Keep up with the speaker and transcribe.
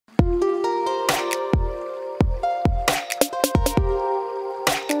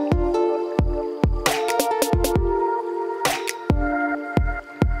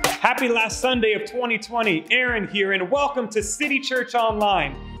Happy last Sunday of 2020. Aaron here, and welcome to City Church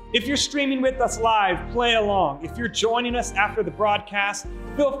Online. If you're streaming with us live, play along. If you're joining us after the broadcast,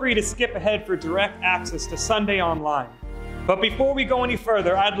 feel free to skip ahead for direct access to Sunday Online. But before we go any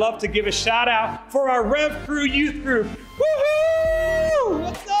further, I'd love to give a shout out for our Rev Crew Youth Group. Woohoo!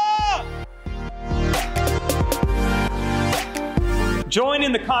 What's up? Join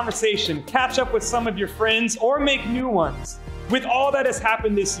in the conversation, catch up with some of your friends, or make new ones. With all that has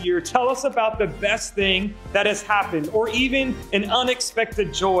happened this year, tell us about the best thing that has happened, or even an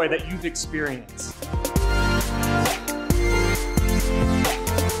unexpected joy that you've experienced.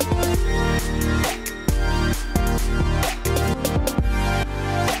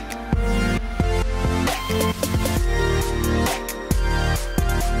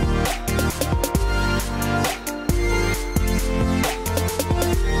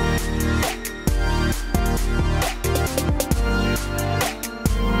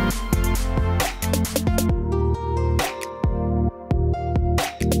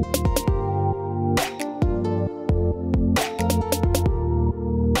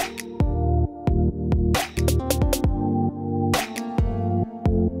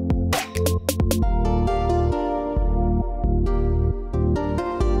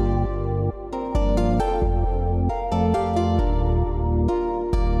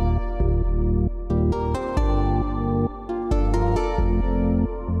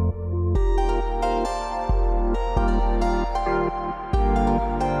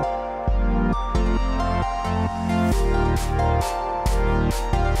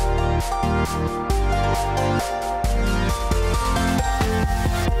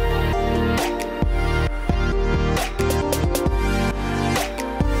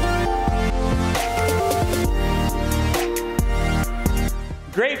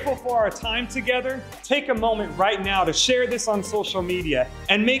 Grateful for our time together? Take a moment right now to share this on social media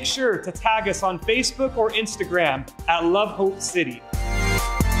and make sure to tag us on Facebook or Instagram at Love Hope City.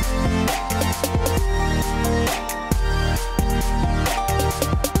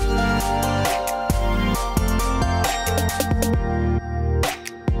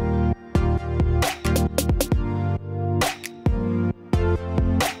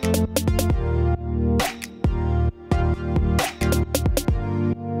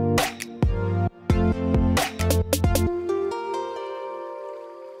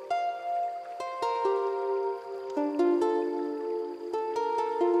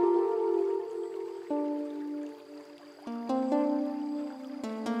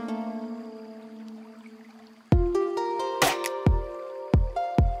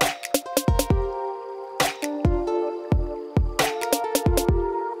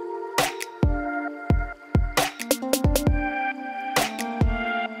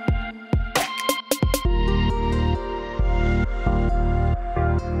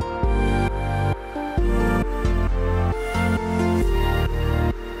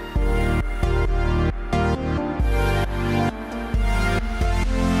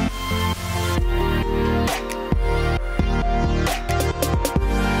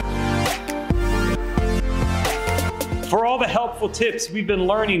 For all the helpful tips we've been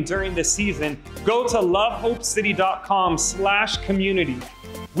learning during this season, go to lovehopecity.com/community.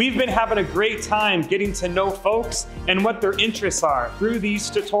 We've been having a great time getting to know folks and what their interests are through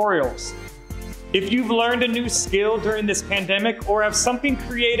these tutorials. If you've learned a new skill during this pandemic or have something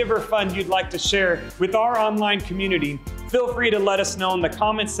creative or fun you'd like to share with our online community, feel free to let us know in the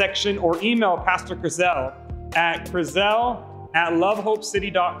comments section or email Pastor Crizel at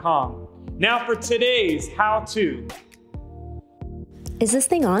crizel@lovehopecity.com. Now for today's how-to. Is this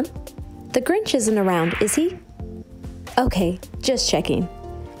thing on? The Grinch isn't around, is he? Okay, just checking.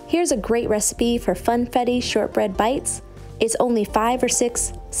 Here's a great recipe for funfetti shortbread bites. It's only 5 or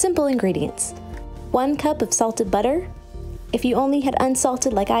 6 simple ingredients. 1 cup of salted butter. If you only had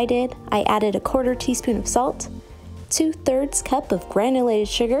unsalted like I did, I added a 1/4 teaspoon of salt, 2/3 cup of granulated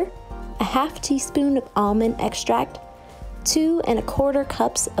sugar, a 1/2 teaspoon of almond extract, 2 1/4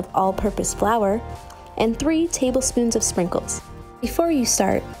 cups of all-purpose flour, and 3 tablespoons of sprinkles. Before you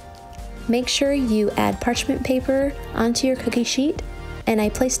start, make sure you add parchment paper onto your cookie sheet, and I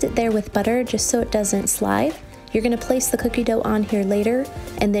placed it there with butter just so it doesn't slide. You're going to place the cookie dough on here later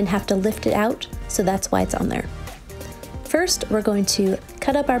and then have to lift it out, so that's why it's on there. First, we're going to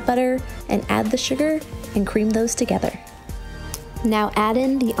cut up our butter and add the sugar and cream those together. Now add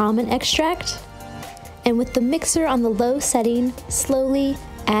in the almond extract, and with the mixer on the low setting, slowly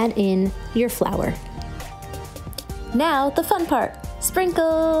add in your flour. Now the fun part,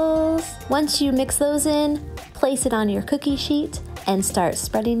 sprinkles! Once you mix those in, place it on your cookie sheet and start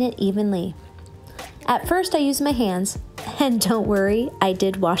spreading it evenly. At first I use my hands, And don't worry, I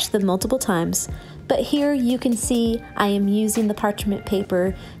did wash them multiple times. But here you can see I am using the parchment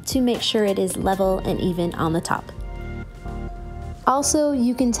paper to make sure it is level and even on the top. Also,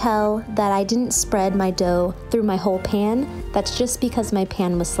 you can tell that I didn't spread my dough through my whole pan. That's just because my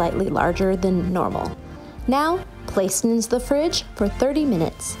pan was slightly larger than normal. Now, place it into the fridge for 30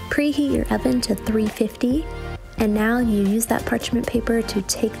 minutes. Preheat your oven to 350, and now you use that parchment paper to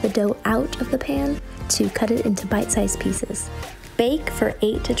take the dough out of the pan to cut it into bite-sized pieces. Bake for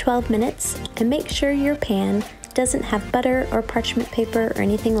 8 to 12 minutes, and make sure your pan doesn't have butter or parchment paper or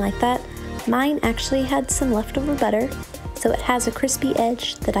anything like that. Mine actually had some leftover butter, so it has a crispy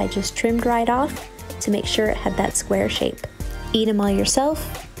edge that I just trimmed right off to make sure it had that square shape. Eat them all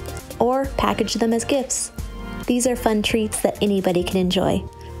yourself, or package them as gifts. These are fun treats that anybody can enjoy.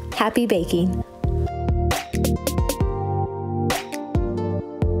 Happy baking!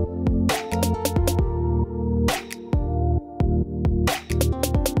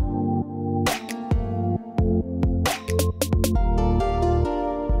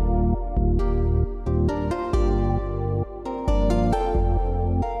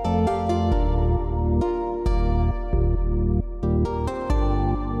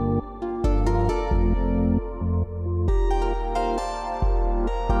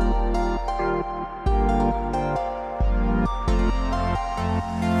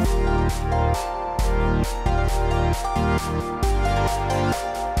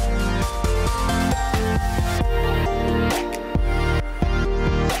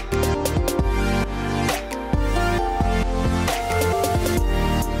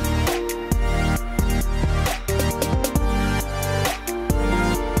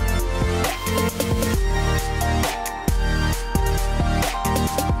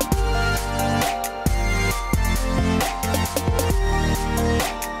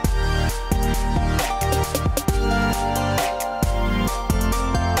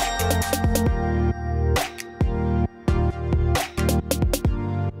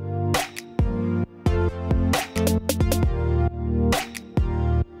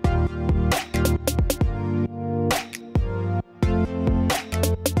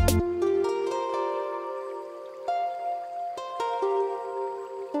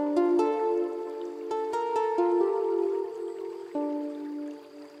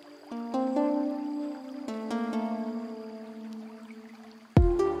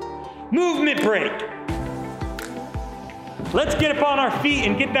 Movement break. Let's get up on our feet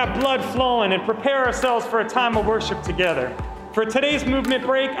and get that blood flowing and prepare ourselves for a time of worship together. For today's movement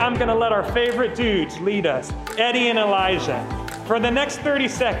break, I'm gonna let our favorite dudes lead us, Eddie and Elijah. For the next 30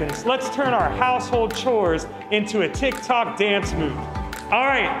 seconds, let's turn our household chores into a TikTok dance move. All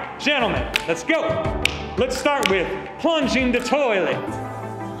right, gentlemen, let's go. Let's start with plunging the toilet,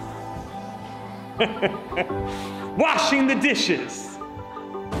 washing the dishes,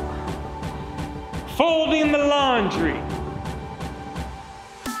 folding the laundry,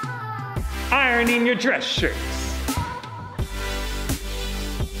 ironing your dress shirts,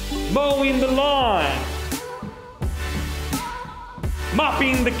 mowing the lawn,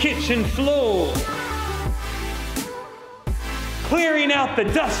 mopping the kitchen floor, clearing out the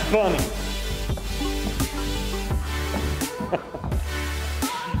dust bunny.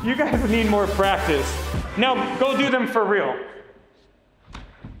 You guys need more practice. Now go do them for real.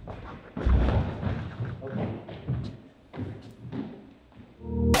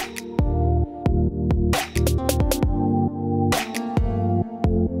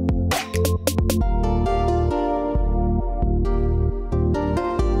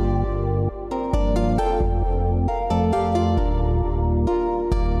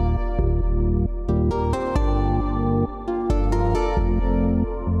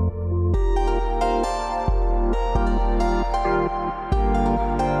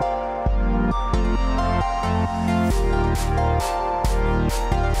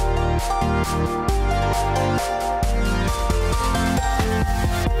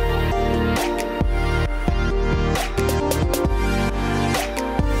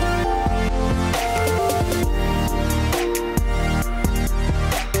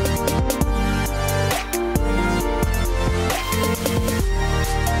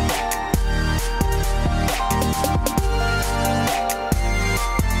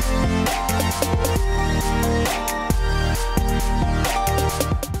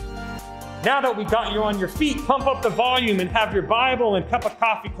 Now that we got you on your feet, pump up the volume and have your Bible and cup of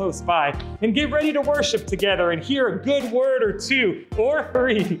coffee close by. And get ready to worship together and hear a good word or two or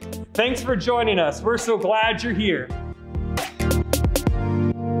three. Thanks for joining us. We're so glad you're here.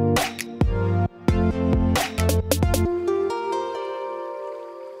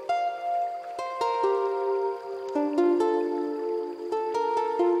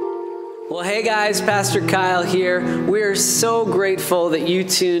 guys, Pastor Kyle here. We're so grateful that you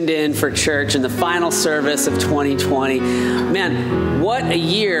tuned in for church in the final service of 2020. Man, what a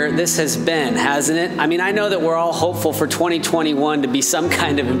year this has been, hasn't it? I mean, I know that we're all hopeful for 2021 to be some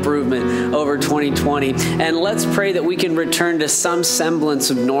kind of improvement over 2020. And let's pray that we can return to some semblance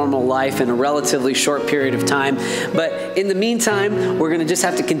of normal life in a relatively short period of time. But in the meantime, we're going to just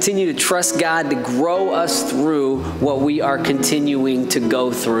have to continue to trust God to grow us through what we are continuing to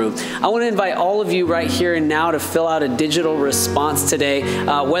go through. I want to invite all of you right here and now to fill out a digital response today.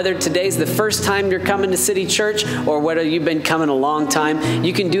 Whether today's the first time you're coming to City Church or whether you've been coming a long time,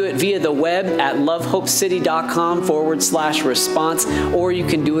 you can do it via the web at lovehopecity.com/response, or you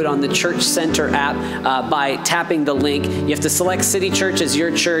can do it on the Church Center app by tapping the link. You have to select City Church as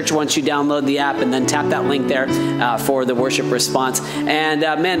your church once you download the app, and then tap that link there for the worship response. And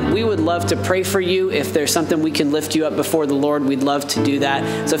man, we would love to pray for you. If there's something we can lift you up before the Lord, we'd love to do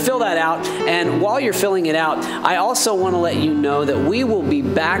that. So fill that out. And while you're filling it out, I also want to let you know that we will be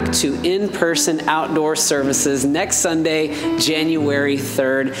back to in-person outdoor services next Sunday, January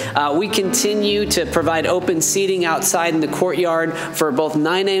 3rd. We continue to provide open seating outside in the courtyard for both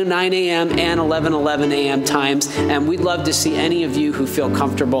 9 a.m. and 11 a.m. times. And we'd love to see any of you who feel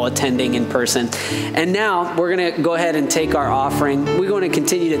comfortable attending in person. And now we're going to go ahead and take our offering. We're going to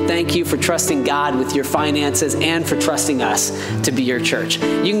continue to thank you for trusting God with your finances and for trusting us to be your church.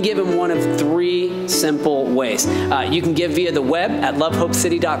 You can give in one of three simple ways. You can give via the web at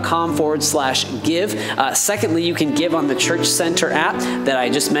lovehopecity.com/give. Secondly, you can give on the Church Center app that I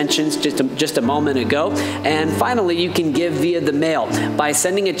just mentioned just a moment ago. And finally, you can give via the mail by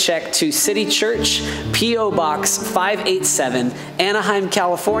sending a check to City Church, P.O. Box 587, Anaheim,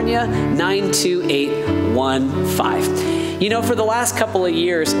 California, 92815. You know, for the last couple of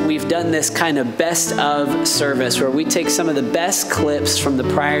years, we've done this kind of best of service where we take some of the best clips from the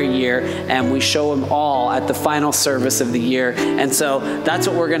prior year and we show them all at the final service of the year. And so that's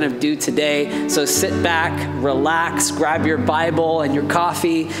what we're going to do today. So sit back, relax, grab your Bible and your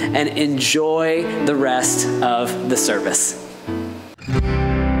coffee, and enjoy the rest of the service.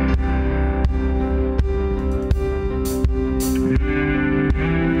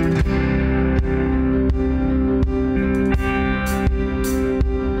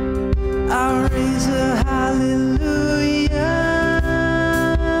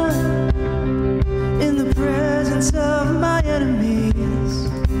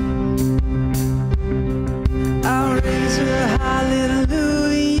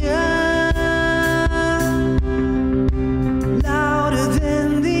 Louder than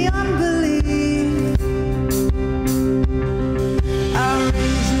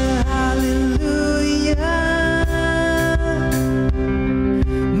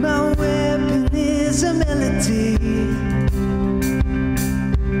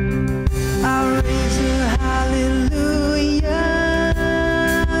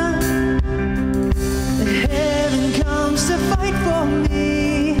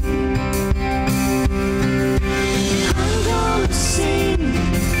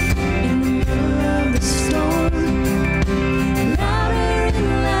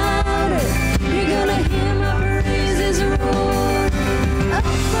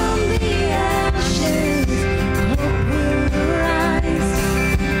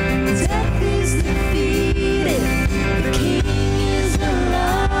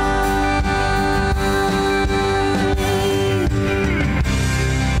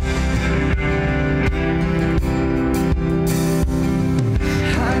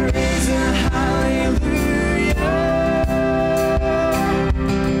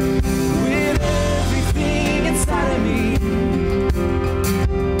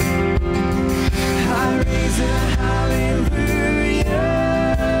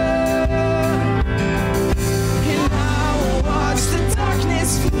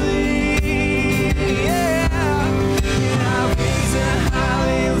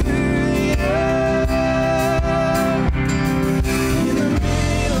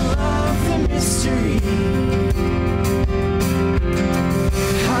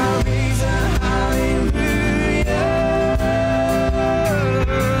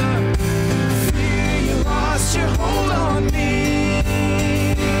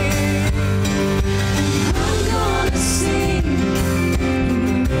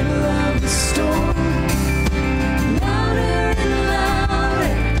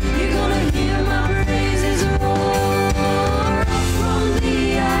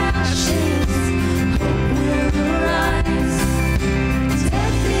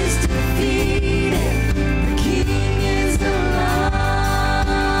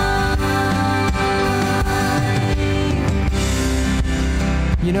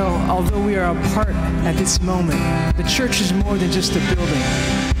although we are apart at this moment, the church is more than just a building.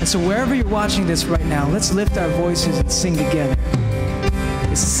 And so wherever you're watching this right now, let's lift our voices and sing together.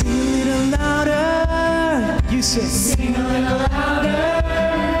 Sing a little louder. You say, sing a little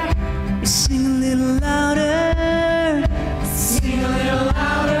louder. Sing a little louder. Sing a little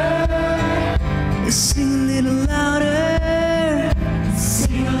louder. Sing a little louder.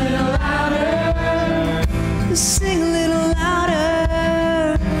 Sing a little louder. Sing a little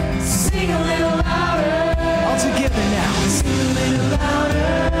louder. Sing a little louder. All together now. Sing a little louder.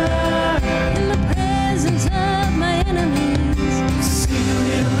 In the presence of my enemies. Sing a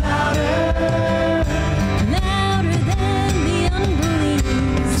little louder. Louder than the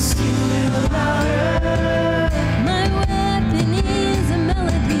unbelief. Sing a little louder. My weapon is a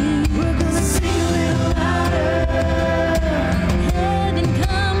melody. We're gonna sing a little louder. Heaven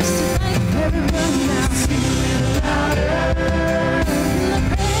comes to fight for everyone now. Sing a little louder. In the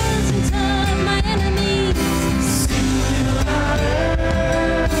presence of my enemies. Sing a little louder.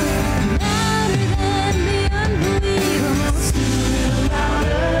 Louder than the unbelief. Come on, sing a little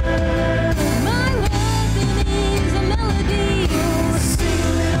louder. My weapon is a melody. Sing a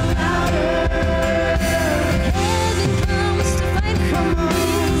little louder. Heaven comes to fight for me.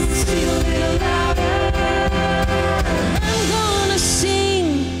 Sing a little louder. I'm gonna sing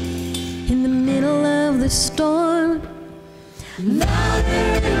in the middle of the storm.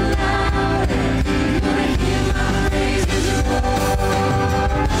 Louder and louder. You're gonna hear my praises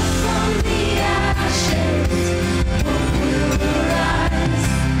roar from the ashes. Hope will arise.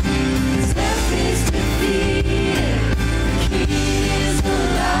 Death is defeated. The King is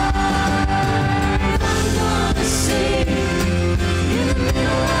alive. I'm gonna sing in the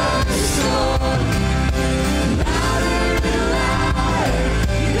middle of the storm. Louder and louder.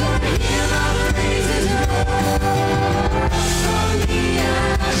 You're gonna hear my praises roar from the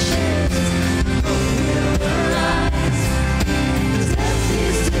ashes. Hope will arise. Death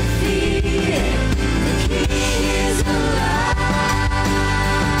is defeated. The King is alive.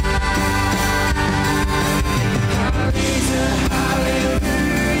 I raise a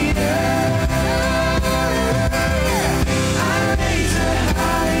hallelujah. I raise a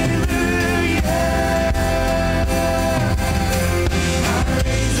hallelujah.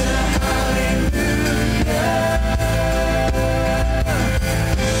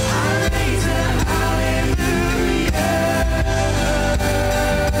 I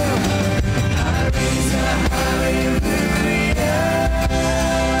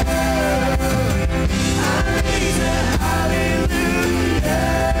raise a hallelujah. I raise a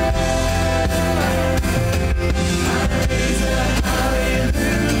hallelujah. I raise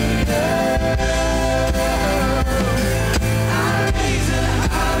a hallelujah. I raise a hallelujah. I raise a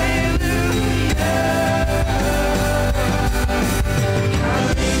hallelujah. I raise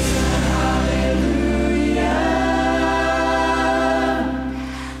a hallelujah.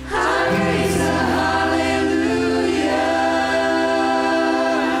 I raise a hallelujah.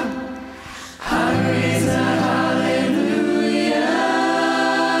 I raise a hallelujah.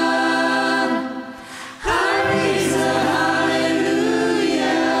 I raise a hallelujah. I raise a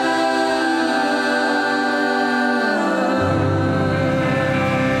hallelujah.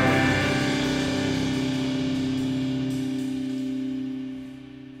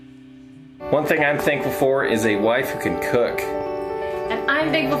 One thing I'm thankful for is a wife who can cook. And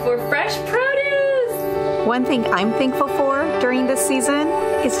I'm thankful for fresh produce. One thing I'm thankful for during this season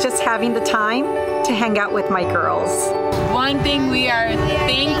is just having the time to hang out with my girls. One thing we are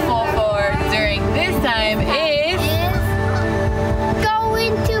thankful for during this time is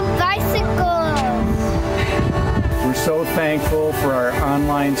going to bicycles. We're so thankful for our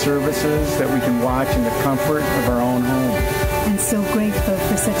online services that we can watch in the comfort of our own home. And so grateful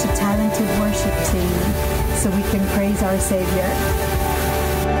for such a talented worship team so we can praise our Savior.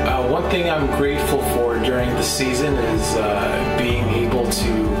 One thing I'm grateful for during the season is being able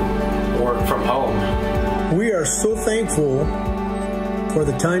to work from home. We are so thankful for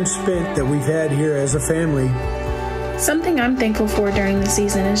the time spent that we've had here as a family. Something I'm thankful for during the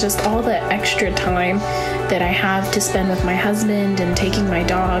season is just all the extra time that I have to spend with my husband and taking my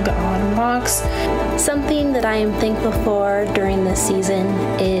dog on walks. Something that I am thankful for during this season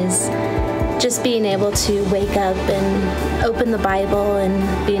is just being able to wake up and open the Bible and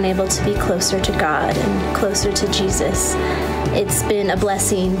being able to be closer to God and closer to Jesus. It's been a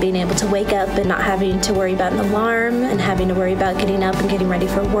blessing being able to wake up and not having to worry about an alarm and having to worry about getting up and getting ready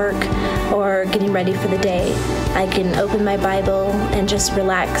for work or getting ready for the day. I can open my Bible and just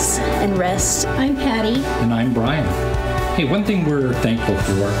relax and rest. I'm Patty. And I'm Brian. Hey, one thing we're thankful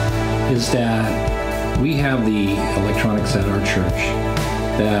for is that we have the electronics at our church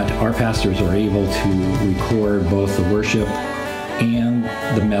that our pastors are able to record both the worship and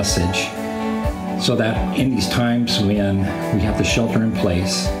the message, so that in these times when we have to shelter in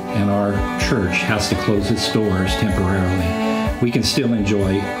place and our church has to close its doors temporarily, we can still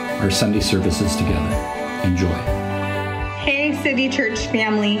enjoy our Sunday services together. Enjoy. Hey City Church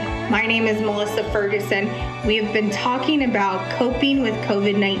family, my name is Melissa Ferguson. We have been talking about coping with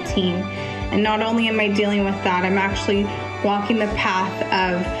COVID-19, and not only am I dealing with that, I'm actually walking the path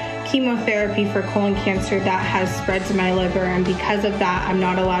of chemotherapy for colon cancer that has spread to my liver, and because of that, I'm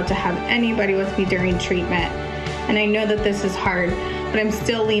not allowed to have anybody with me during treatment. And I know that this is hard, but I'm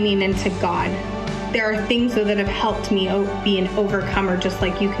still leaning into God. There are things that have helped me be an overcomer, just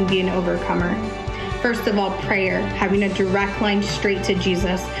like you can be an overcomer. First of all, prayer, having a direct line straight to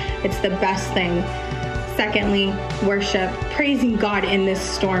Jesus. It's the best thing. Secondly, worship, praising God in this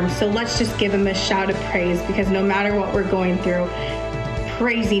storm. So let's just give him a shout of praise, because no matter what we're going through,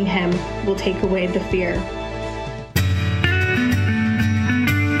 praising him will take away the fear.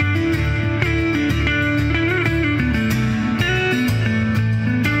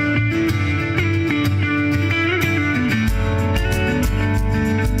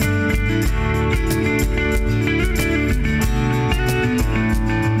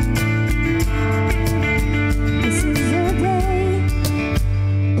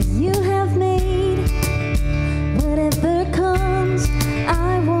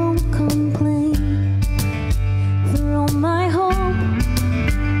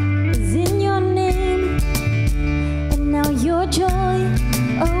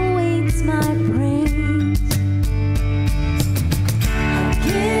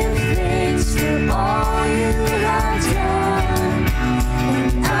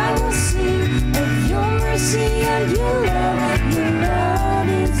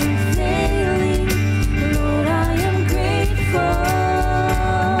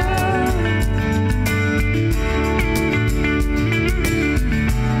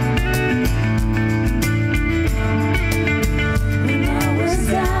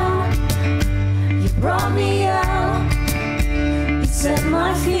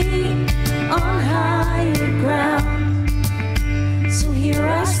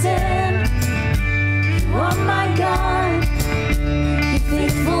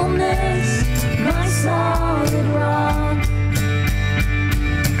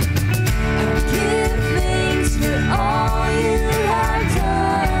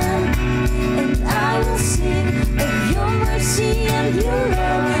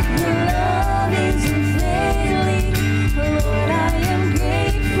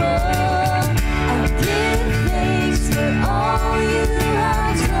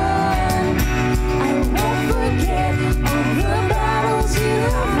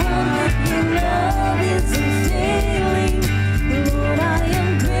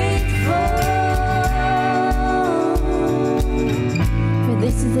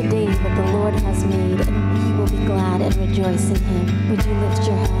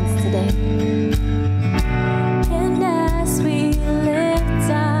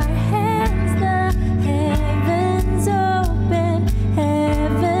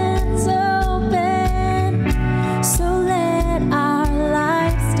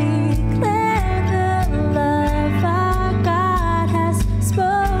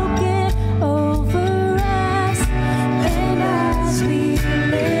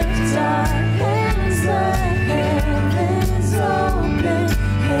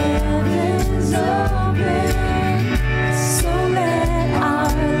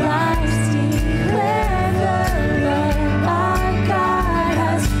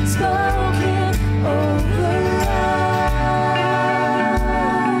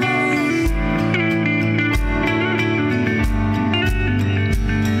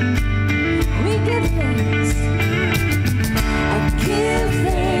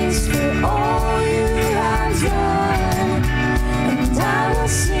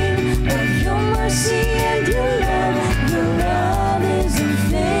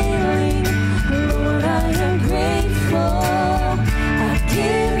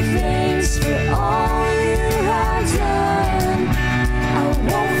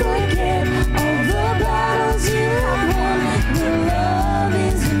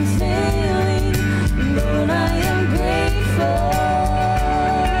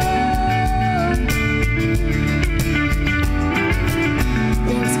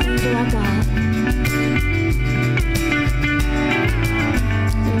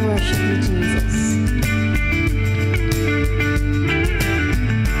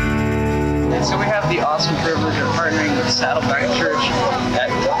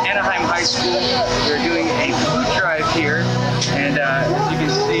 High School. We're doing a food drive here, and as you can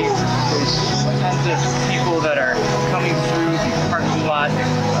just people that are coming through the parking lot,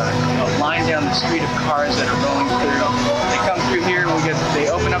 a line down the street of cars that are rolling through. They come through here, they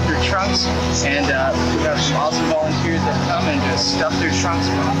open up their trunks, and we have some awesome volunteers that come and just stuff their trunks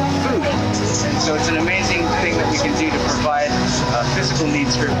with food. And so it's an amazing thing that we can do to provide physical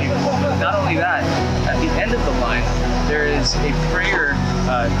needs for people. But not only that, at the end of the line, there is a prayer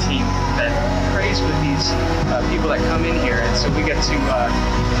team that prays with these people that come in here, and so we get to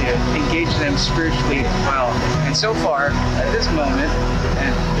engage them spiritually as well. And so far, at this moment,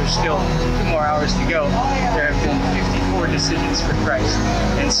 and there's still 2 more hours to go, there have been 54 decisions for Christ.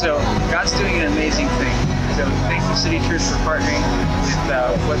 And so God's doing an amazing thing. So thank you, City Church, for partnering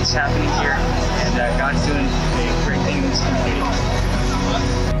with what's happening here, and God's doing a great thing in this community.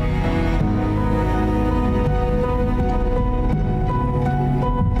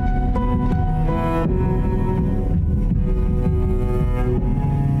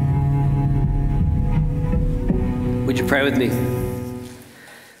 Would you pray with me?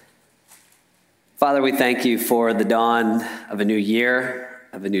 Father, we thank you for the dawn of a new year,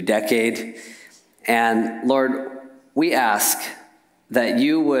 of a new decade. And Lord, we ask that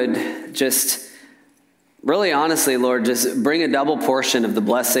you would just, really honestly, Lord, just bring a double portion of the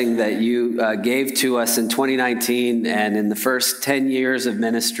blessing that you gave to us in 2019 and in the first 10 years of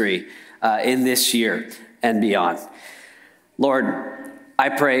ministry in this year and beyond. Lord, I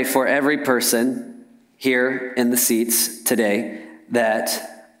pray for every person here in the seats today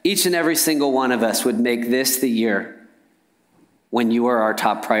that each and every single one of us would make this the year when you are our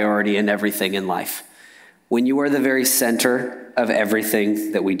top priority in everything in life, when you are the very center of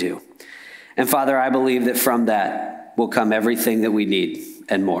everything that we do. And Father, I believe that from that will come everything that we need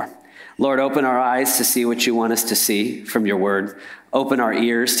and more. Lord, open our eyes to see what you want us to see from your word. Open our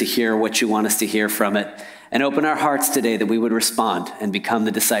ears to hear what you want us to hear from it. And open our hearts today that we would respond and become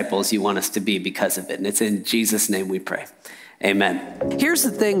the disciples you want us to be because of it. And it's in Jesus' name we pray. Amen. Here's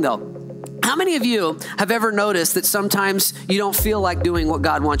the thing, though. How many of you have ever noticed that sometimes you don't feel like doing what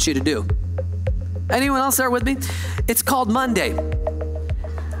God wants you to do? Anyone else there with me? It's called Monday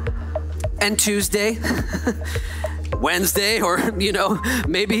and Tuesday, Wednesday, or,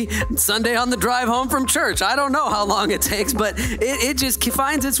 maybe Sunday on the drive home from church. I don't know how long it takes, but it just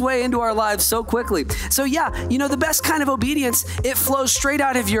finds its way into our lives so quickly. So yeah, the best kind of obedience, it flows straight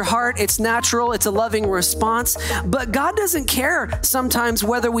out of your heart. It's natural. It's a loving response. But God doesn't care sometimes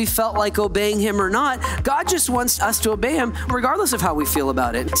whether we felt like obeying him or not. God just wants us to obey him regardless of how we feel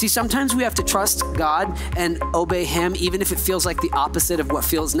about it. See, sometimes we have to trust God and obey him, even if it feels like the opposite of what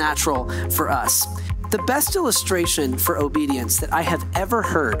feels natural for us. The best illustration for obedience that I have ever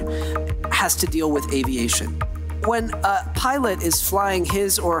heard has to deal with aviation. When a pilot is flying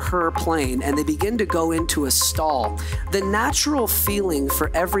his or her plane and they begin to go into a stall, the natural feeling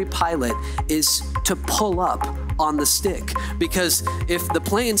for every pilot is to pull up on the stick. Because if the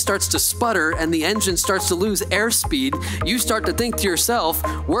plane starts to sputter and the engine starts to lose airspeed, you start to think to yourself,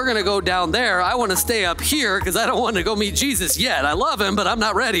 we're going to go down there. I want to stay up here because I don't want to go meet Jesus yet. I love him, but I'm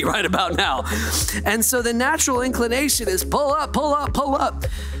not ready right about now. And so the natural inclination is pull up, pull up, pull up.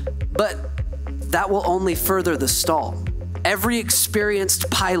 But that will only further the stall. Every experienced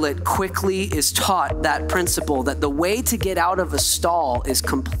pilot quickly is taught that principle, that the way to get out of a stall is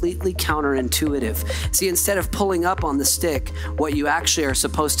completely counterintuitive. See, instead of pulling up on the stick, what you actually are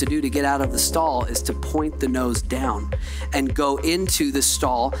supposed to do to get out of the stall is to point the nose down and go into the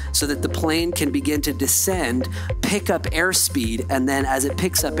stall so that the plane can begin to descend, pick up airspeed, and then as it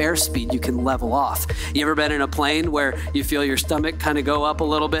picks up airspeed, you can level off. You ever been in a plane where you feel your stomach kind of go up a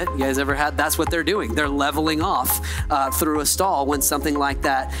little bit? You guys ever had? That's what they're doing. They're leveling off through a stall when something like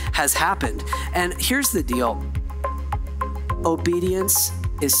that has happened. And here's the deal. Obedience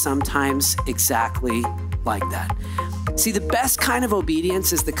is sometimes exactly like that. See, the best kind of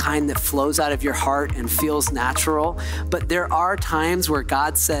obedience is the kind that flows out of your heart and feels natural. But there are times where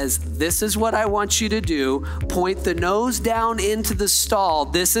God says, this is what I want you to do. Point the nose down into the stall.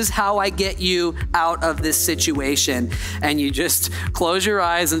 This is how I get you out of this situation. And you just close your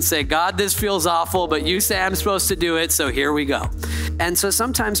eyes and say, God, this feels awful, but you say I'm supposed to do it, so here we go. And so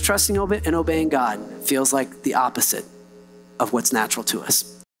sometimes trusting and obeying God feels like the opposite of what's natural to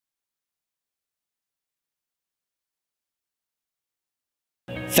us.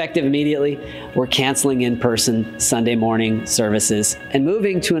 Effective immediately, we're canceling in-person Sunday morning services and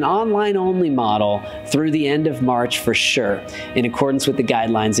moving to an online-only model through the end of March for sure, in accordance with the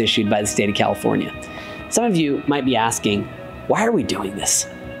guidelines issued by the state of California. Some of you might be asking, why are we doing this?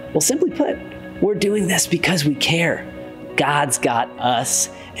 Well, simply put, we're doing this because we care. God's got us,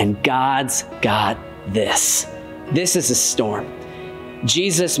 and God's got this. This is a storm.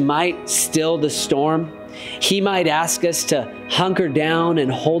 Jesus might still the storm. He might ask us to hunker down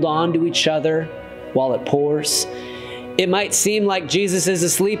and hold on to each other while it pours. It might seem like Jesus is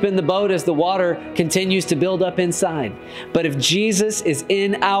asleep in the boat as the water continues to build up inside. But if Jesus is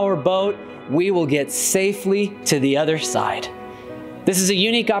in our boat, we will get safely to the other side. This is a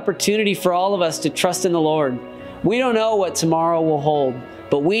unique opportunity for all of us to trust in the Lord. We don't know what tomorrow will hold,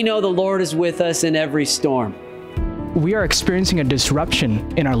 but we know the Lord is with us in every storm. We are experiencing a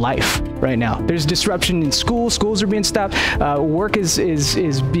disruption in our life right now. There's disruption in schools are being stopped. Work is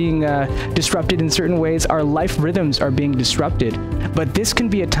being disrupted in certain ways. Our life rhythms are being disrupted. But this can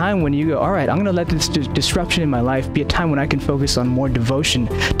be a time when you go, all right, I'm gonna let this disruption in my life be a time when I can focus on more devotion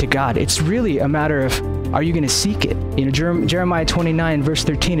to God. It's really a matter of, are you gonna seek it? You know, Jeremiah 29 verse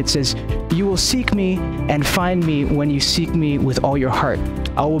 13, it says, "You will seek me and find me when you seek me with all your heart.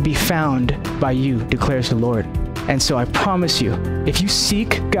 I will be found by you, declares the Lord." And so I promise you, if you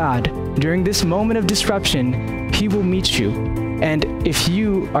seek God during this moment of disruption, He will meet you. And if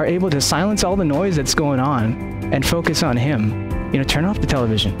you are able to silence all the noise that's going on and focus on Him, you know, turn off the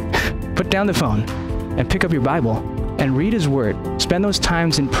television, put down the phone, and pick up your Bible and read His Word. Spend those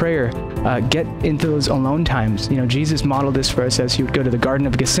times in prayer. Get into those alone times. You know, Jesus modeled this for us as He would go to the Garden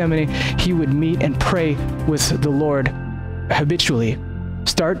of Gethsemane. He would meet and pray with the Lord habitually.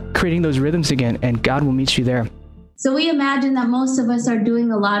 Start creating those rhythms again, and God will meet you there. So we imagine that most of us are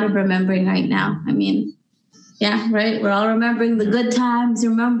doing a lot of remembering right now. I mean, yeah, right? We're all remembering the good times,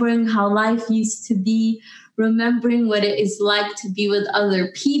 remembering how life used to be, remembering what it is like to be with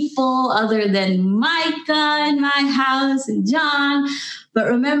other people other than Micah in my house and John, but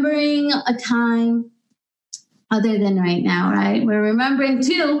remembering a time other than right now, right? We're remembering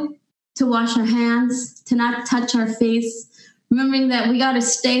too to wash our hands, to not touch our face, remembering that we got to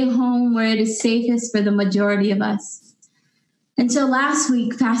stay home where it is safest for the majority of us. And so last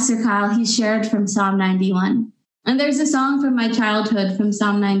week, Pastor Kyle, he shared from Psalm 91. And there's a song from my childhood from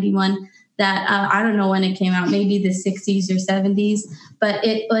Psalm 91 that I don't know when it came out, maybe the 60s or 70s, but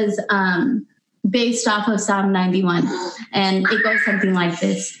it was based off of Psalm 91. And it goes something like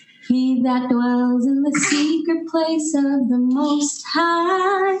this. He that dwells in the secret place of the Most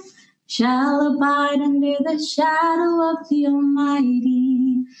High shall abide under the shadow of the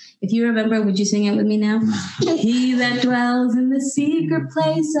Almighty. If you remember, would you sing it with me now? He that dwells in the secret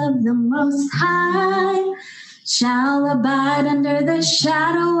place of the Most High shall abide under the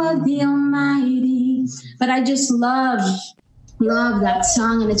shadow of the Almighty. But I just love that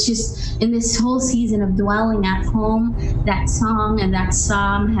song. And it's just in this whole season of dwelling at home, that song and that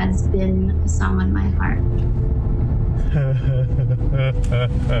psalm has been a song on my heart.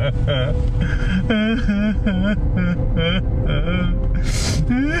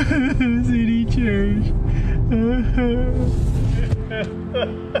 City Church.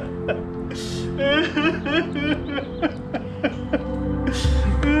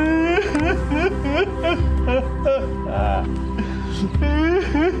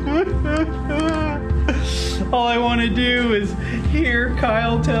 All I want to do is hear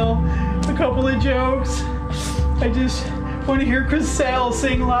Kyle tell a couple of jokes. I just want to hear Chris Sale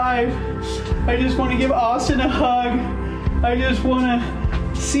sing live. I just want to give Austin a hug. I just want to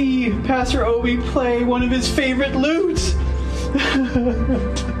see Pastor Obi play one of his favorite lutes.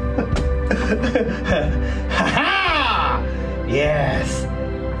 Ha ha! Yes.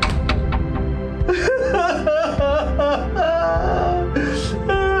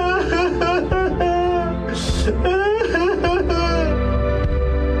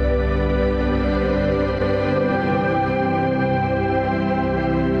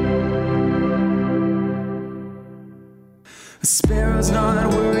 A sparrow's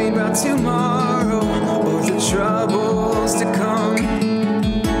not worried about tomorrow or the troubles to come.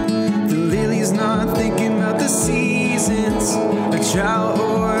 The lily's not thinking about the seasons, a drought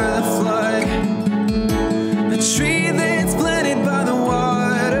or the flood. A tree that's planted by the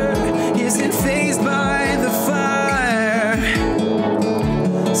water isn't fazed by the fire.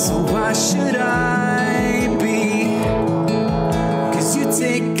 So why should I be? 'Cause you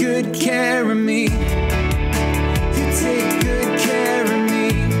take good care of me. Take good care of me.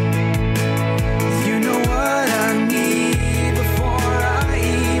 You know what I need before I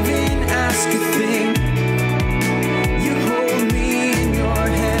even ask a thing. You hold me in your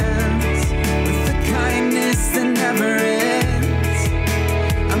hands with the kindness that never ends.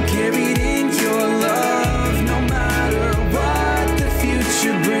 I'm carried in your love no matter what the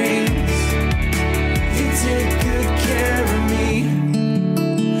future brings. You take good care of me.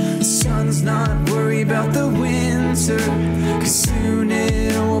 The sun's not worried about the wind, 'cause soon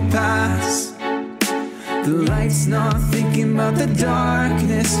it will pass. The light's not thinking about the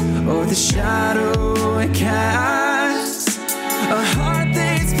darkness or the shadow it casts. A heart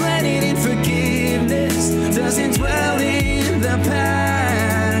that's planted in forgiveness doesn't dwell in the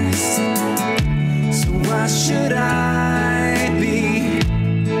past. So why should I be?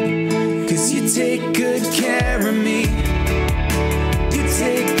 'Cause you take good care of me. You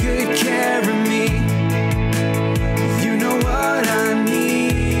take good care of me. You know what I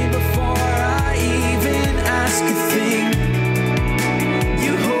need before I even ask a thing.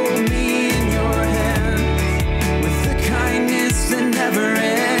 You hold me in your hands with the kindness that never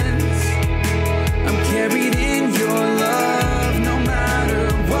ends. I'm carried in your love no matter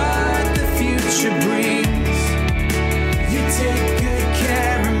what the future brings. You take good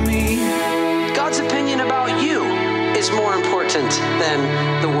care of me. God's opinion about you is more important than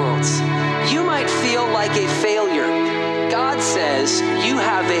the world's. You might feel like a failure. God says you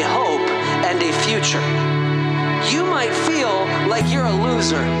have a hope and a future. You might feel like you're a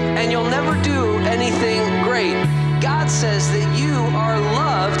loser and you'll never do anything great. God says that you are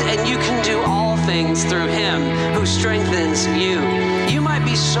loved and you can do all things through Him who strengthens you. You might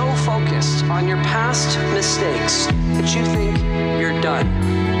be so focused on your past mistakes that you think you're done.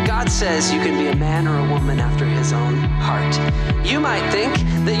 God says you can be a man or a woman after His own heart. You might think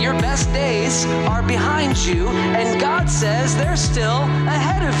that your best days are behind you, and God says they're still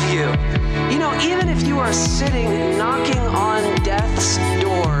ahead of you. You know, even if you are sitting knocking on death's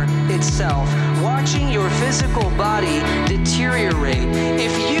door itself, watching your physical body deteriorate,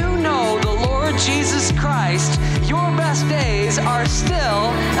 if you know the Lord Jesus Christ, your best days are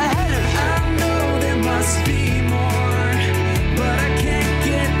still ahead of you. I know there must be more, but I can't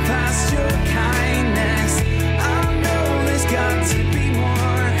get past your kindness. I know there's got to be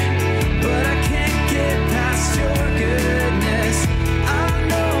more, but I can't get past your goodness. I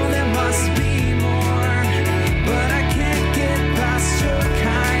know there must be more, but I can't get past your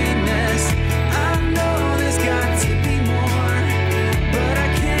kindness. I know there's got to be more, but I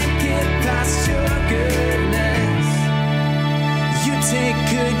can't get past your goodness. You take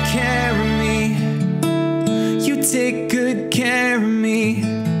good care of me. You take good care of me.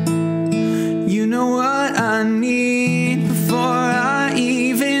 You know what I need before I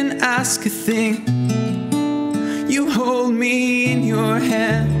even ask a thing. You hold me in your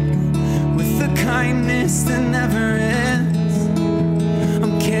hand with the kindness that never ends.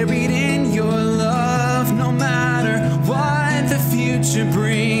 I'm carried in your love no matter what the future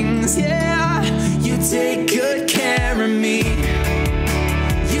brings. Yeah, you take good care of me.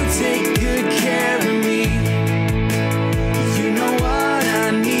 You take good care of me. You know what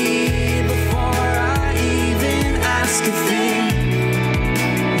I need before I even ask a thing.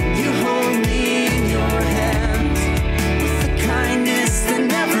 You hold me in your hands with the kindness that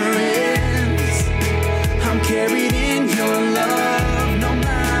never ends. I'm carried in your love no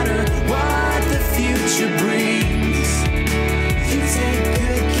matter what the future brings. You take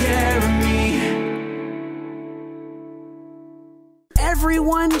good care of me.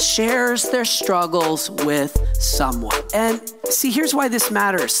 Everyone shares their struggles with someone. And see, here's why this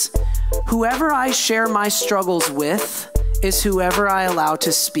matters. Whoever I share my struggles with is whoever I allow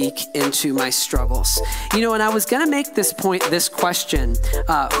to speak into my struggles. You know, and I was going to make this point, this question,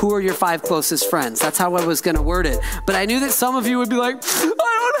 who are your 5 closest friends? That's how I was going to word it. But I knew that some of you would be like,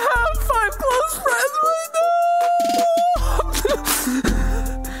 I don't have 5 close friends right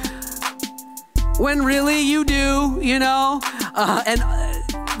now. When really you do, you know?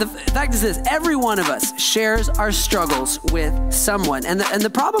 The fact is this, every one of us shares our struggles with someone. And the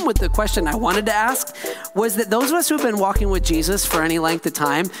problem with the question I wanted to ask was that those of us who have been walking with Jesus for any length of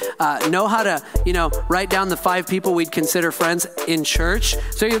time know how to, write down the 5 people we'd consider friends in church.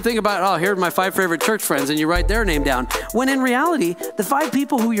 So you think about, oh, here are my 5 favorite church friends, and you write their name down. When in reality, the 5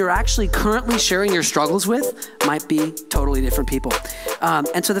 people who you're actually currently sharing your struggles with might be totally different people.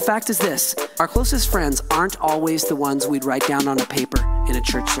 And so the fact is this, our closest friends aren't always the ones we'd write down on a paper in a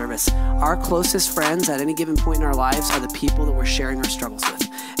church service. Our closest friends at any given point in our lives are the people that we're sharing our struggles with.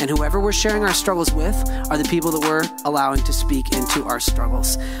 And whoever we're sharing our struggles with are the people that we're allowing to speak into our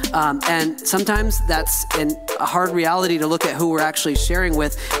struggles. And sometimes that's a hard reality to look at who we're actually sharing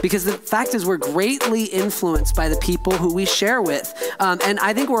with, because the fact is we're greatly influenced by the people who we share with. And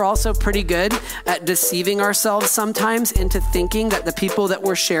I think we're also pretty good at deceiving ourselves sometimes into thinking that the people that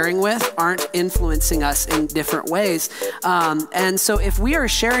we're sharing with aren't influencing us in different ways. And so if we are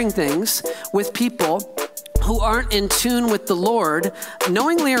sharing things with people who aren't in tune with the Lord,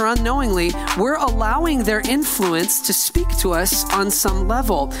 knowingly or unknowingly, we're allowing their influence to speak to us on some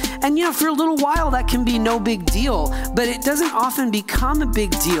level. And for a little while that can be no big deal, but it doesn't often become a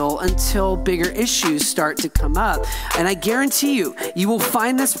big deal until bigger issues start to come up. And I guarantee you will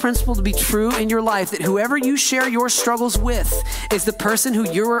find this principle to be true in your life, that whoever you share your struggles with is the person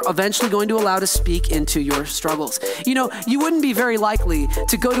who you're eventually going to allow to speak into your struggles. You wouldn't be very likely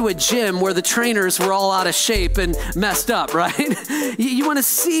to go to a gym where the trainers were all out of shape and messed up, right? You want to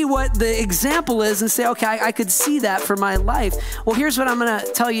see what the example is and say, okay, I could see that for my life. Well, here's what I'm going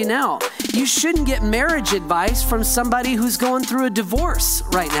to tell you now. You shouldn't get marriage advice from somebody who's going through a divorce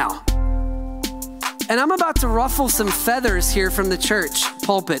right now. And I'm about to ruffle some feathers here from the church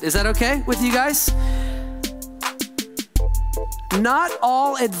pulpit. Is that okay with you guys? Not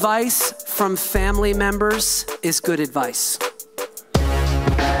all advice from family members is good advice.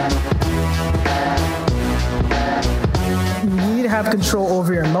 You need to have control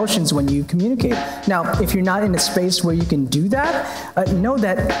over your emotions when you communicate. Now, if you're not in a space where you can do that, know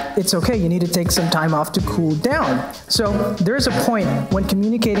that it's okay. You need to take some time off to cool down. So there's a point when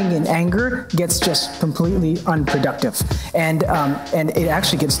communicating in anger gets just completely unproductive, and it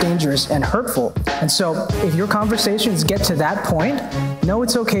actually gets dangerous and hurtful. And so if your conversations get to that point, know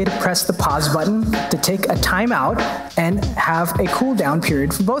it's okay to press the pause button, to take a time out and have a cool down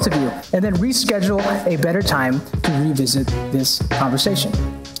period for both of you, and then reschedule a better time to revisit this conversation.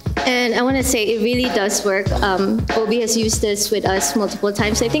 And I want to say it really does work. Obi has used this with us multiple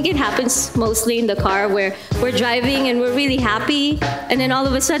times. I think it happens mostly in the car where we're driving and we're really happy, and then all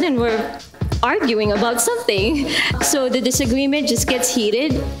of a sudden we're arguing about something. So the disagreement just gets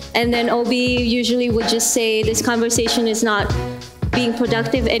heated, and then Obi usually would just say, this conversation is not being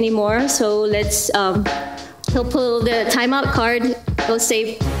productive anymore, so let's, he'll pull the timeout card, he'll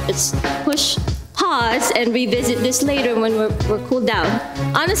say, let's push pause and revisit this later when we're cooled down.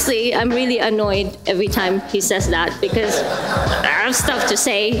 Honestly, I'm really annoyed every time he says that, because I have stuff to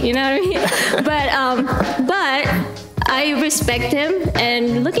say, you know what I mean? But I respect him,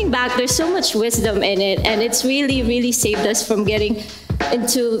 and looking back, there's so much wisdom in it, and it's really, really saved us from getting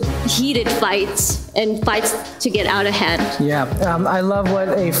into heated fights and fights to get out of hand. Yeah, I love what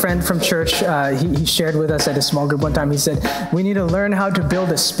a friend from church, he shared with us at a small group one time. He said, we need to learn how to build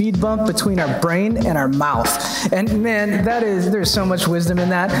a speed bump between our brain and our mouth. And man, there's so much wisdom in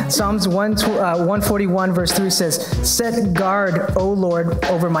that. Psalms 141 verse 3 says, set guard, O Lord,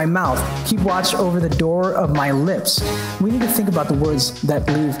 over my mouth. Keep watch over the door of my lips. We need to think about the words that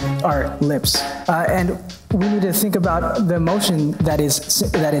leave our lips. And we need to think about the emotion that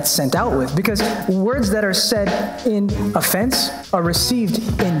it's sent out with, because words that are said in offense are received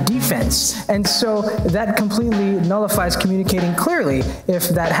in defense, and so that completely nullifies communicating clearly if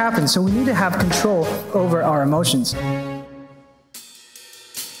that happens. So we need to have control over our emotions.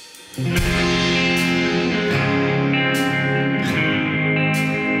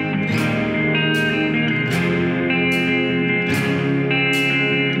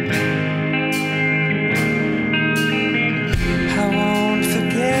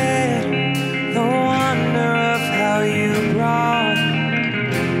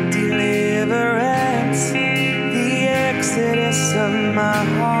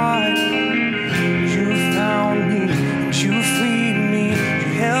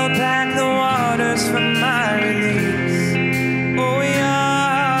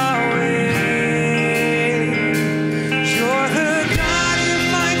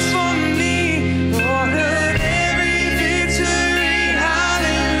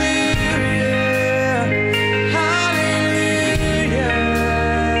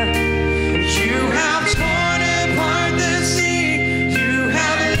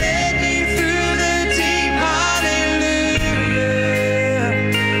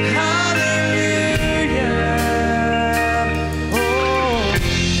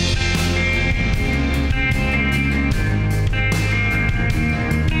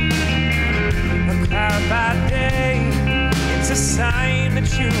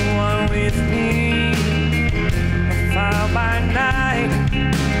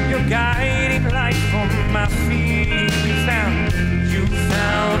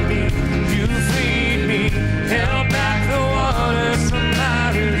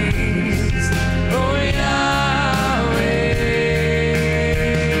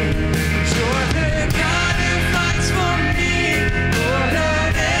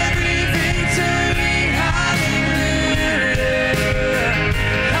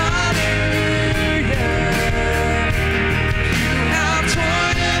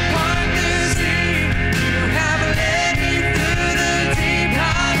 Have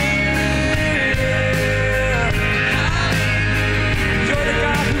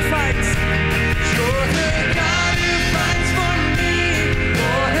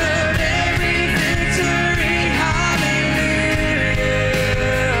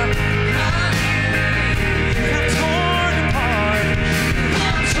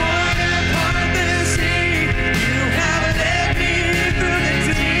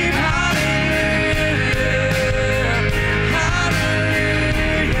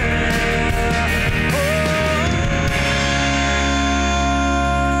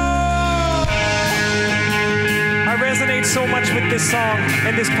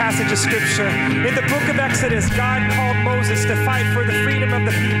in this passage of Scripture. In the book of Exodus, God called Moses to fight for the freedom of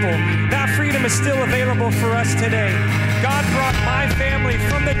the people. That freedom is still available for us today. God brought my family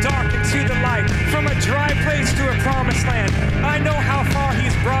from the dark into the light, from a dry place to a promised land. I know how far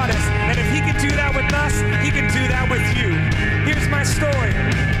He's brought us, and if He can do that with us, He can do that with you. Here's my story.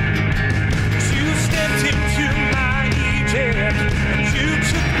 You stepped into my Egypt, and you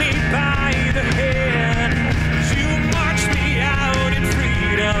took me by the hand. You marched me out in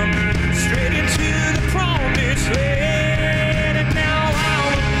freedom, straight into the promised land. And now I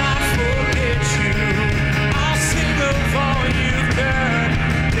will not forget you. I'll sing of all you've done.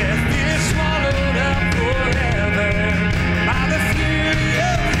 Death is swallowed up forever by the fury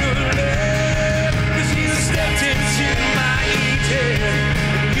of your love. 'Cause you stepped into my Egypt,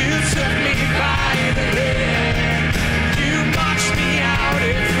 and you took me by the hand. You marched me out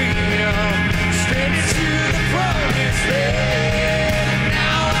in freedom, straight to the promised land.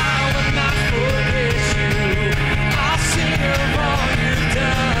 Now I will not forget you. I'll sing of all you've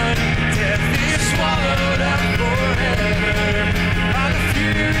done. Death is swallowed up forever by the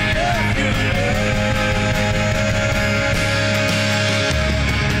fury of your love.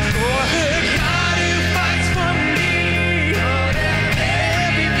 For the God who fights for me,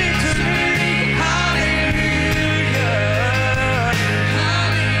 every victory, hallelujah.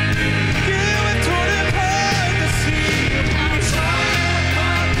 You have torn apart the sea.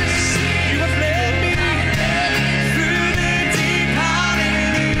 You have led me through the deep,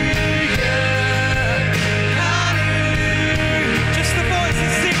 hallelujah. Hallelujah. Just the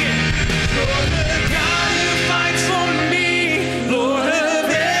voices singing. You're the God who fights for me, Lord of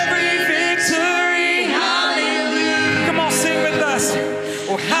every victory, hallelujah. Come on, sing with us.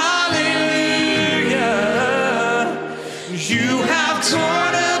 Oh, hallelujah. You have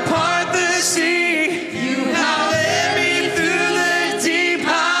torn apart the sea. You have led me through the deep.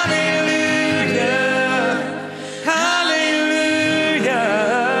 Hallelujah. Hallelujah.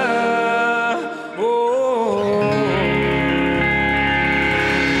 Oh.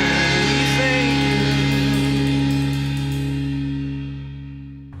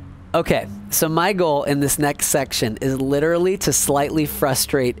 Okay, so my goal in this next section is literally to slightly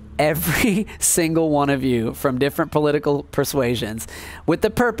frustrate every single one of you from different political persuasions with the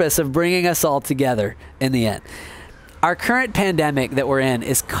purpose of bringing us all together in the end. Our current pandemic that we're in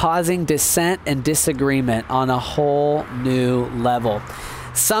is causing dissent and disagreement on a whole new level.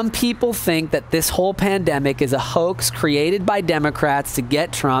 Some people think that this whole pandemic is a hoax created by Democrats to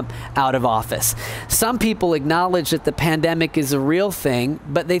get Trump out of office. Some people acknowledge that the pandemic is a real thing,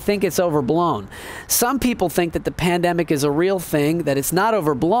 but they think it's overblown. Some people think that the pandemic is a real thing, that it's not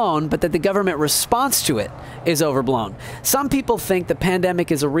overblown, but that the government response to it is overblown. Some people think the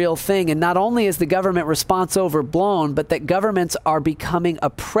pandemic is a real thing, and not only is the government response overblown, but that governments are becoming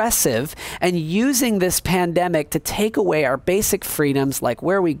oppressive and using this pandemic to take away our basic freedoms, like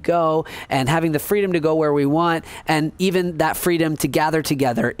where we go and having the freedom to go where we want, and even that freedom to gather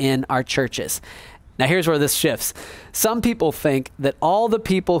together in our churches. Now, here's where this shifts. Some people think that all the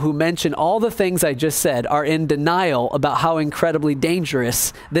people who mention all the things I just said are in denial about how incredibly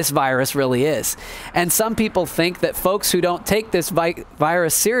dangerous this virus really is. And some people think that folks who don't take this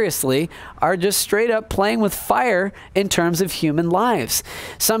virus seriously are just straight up playing with fire in terms of human lives.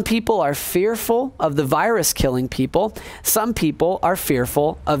 Some people are fearful of the virus killing people. Some people are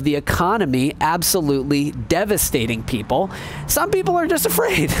fearful of the economy absolutely devastating people. Some people are just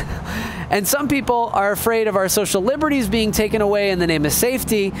afraid. And some people are afraid of our social liberties being taken away in the name of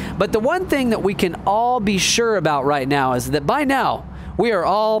safety. But the one thing that we can all be sure about right now is that by now, we are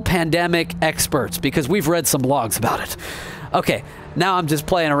all pandemic experts because we've read some blogs about it. Okay, now I'm just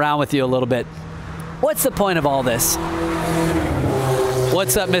playing around with you a little bit. What's the point of all this?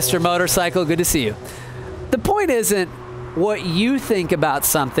 What's up, Mr. Motorcycle? Good to see you. The point isn't what you think about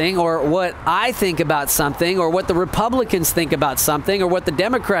something, or what I think about something, or what the Republicans think about something, or what the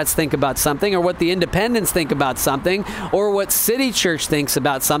Democrats think about something, or what the independents think about something, or what City Church thinks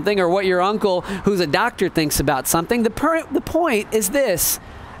about something, or what your uncle who's a doctor thinks about something. The point is this: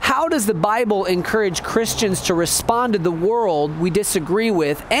 how does the Bible encourage Christians to respond to the world we disagree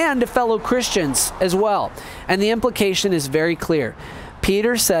with and to fellow Christians as well? And the implication is very clear.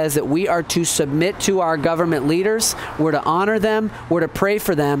 Peter says that we are to submit to our government leaders, we're to honor them, we're to pray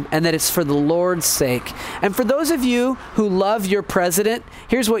for them, and that it's for the Lord's sake. And for those of you who love your president,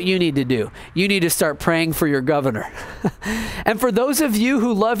 here's what you need to do. You need to start praying for your governor. And for those of you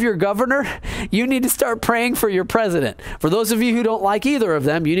who love your governor, you need to start praying for your president. For those of you who don't like either of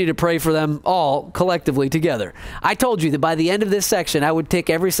them, you need to pray for them all collectively together. I told you that by the end of this section, I would tick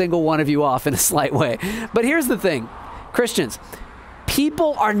every single one of you off in a slight way. But here's the thing, Christians,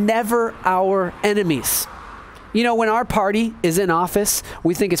 People are never our enemies. You know, when our party is in office,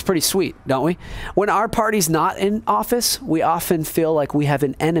 we think it's pretty sweet, don't we? When our party's not in office, we often feel like we have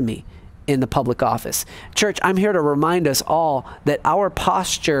an enemy in the public office. Church, I'm here to remind us all that our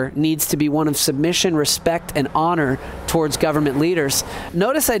posture needs to be one of submission, respect, and honor towards government leaders.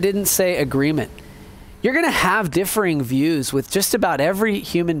 Notice I didn't say agreement. You're going to have differing views with just about every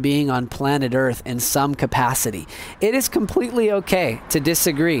human being on planet Earth in some capacity. It is completely okay to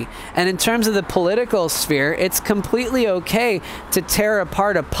disagree. And in terms of the political sphere, it's completely okay to tear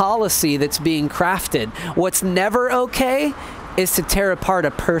apart a policy that's being crafted. What's never okay is to tear apart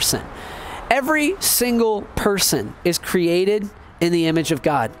a person. Every single person is created in the image of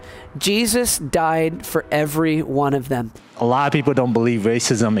God. Jesus died for every one of them. A lot of people don't believe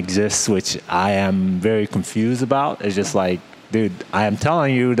racism exists, which I am very confused about. It's just like, dude, I am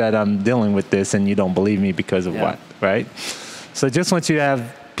telling you that I'm dealing with this and you don't believe me because of what, right? So just want you to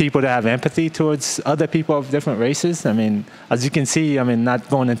have people to have empathy towards other people of different races. I mean, as you can see, I mean, not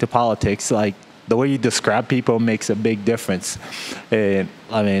going into politics, like the way you describe people makes a big difference.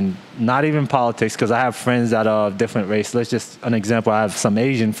 I mean, not even politics, because I have friends that are of different race. Let's just, an example, I have some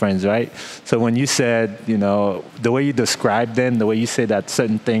Asian friends, right? So when you said, you know, the way you describe them, the way you say that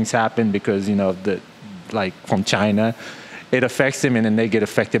certain things happen because, you know, like from China, it affects them and then they get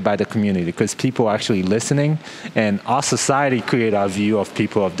affected by the community because people are actually listening, and our society create our view of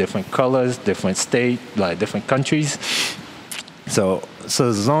people of different colors, different state, like different countries. So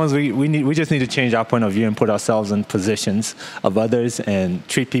as long as we just need to change our point of view and put ourselves in positions of others and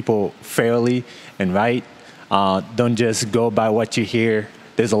treat people fairly and right. Don't just go by what you hear.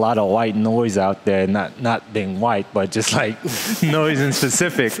 There's a lot of white noise out there, not being white, but just like noise in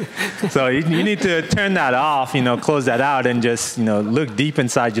specific. So you need to turn that off, you know, close that out and just, you know, look deep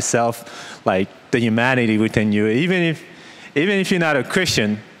inside yourself, like the humanity within you. Even if you're not a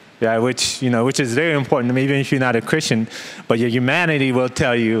Christian, yeah, which is very important to me, even if you're not a Christian, but your humanity will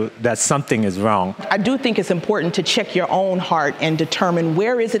tell you that something is wrong. I do think it's important to check your own heart and determine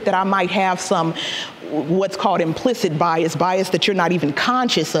where is it that I might have some what's called implicit bias that you're not even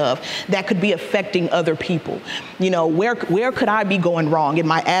conscious of, that could be affecting other people. You know, where could I be going wrong in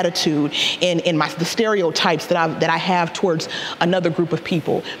my attitude, in the stereotypes that I have towards another group of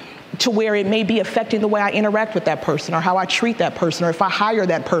people, to where it may be affecting the way I interact with that person or how I treat that person or if I hire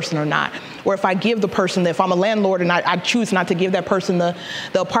that person or not, or if I give the person, if I'm a landlord and I choose not to give that person the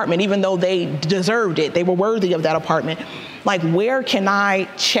apartment even though they deserved it, they were worthy of that apartment. Like, where can I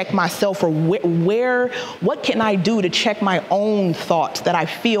check myself, or what can I do to check my own thoughts that I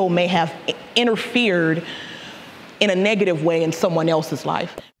feel may have interfered in a negative way in someone else's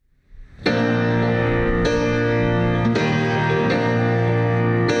life?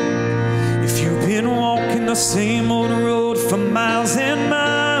 Been walking the same old road for miles and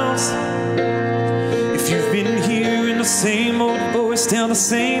miles. If you've been hearing the same old voice tell the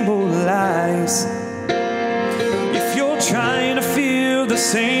same old lies. If you're trying to fill the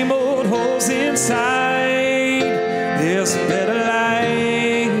same old holes inside, there's a better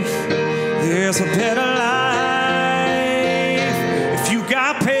life. There's a better life. If you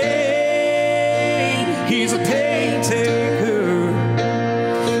got pain, he's a pain taker.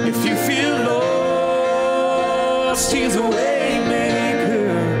 If you feel lost, he's a way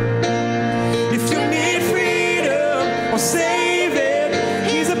maker. If you need freedom or saving,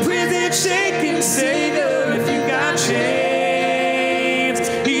 he's a prison shaking savior. If you got chains,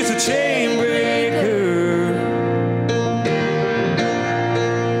 he's a chain breaker.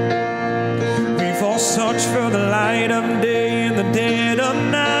 We've all searched for the light of day in the dead of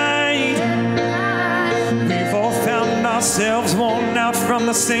night. We've all found ourselves worn out from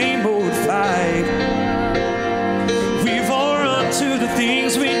the same old fight. We've all run to the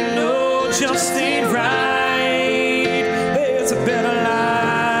things we know just ain't right. There's a better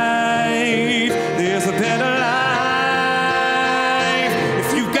life. There's a better life.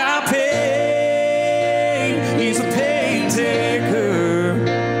 If you got pain, he's a pain taker.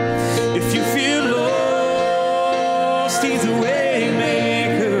 If you feel lost, he's a way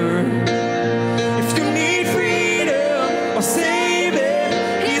maker. If you need freedom or saving,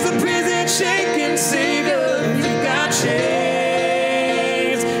 he's a prison shaking savior. If you got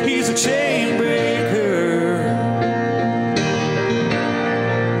chains, he's a chain breaker.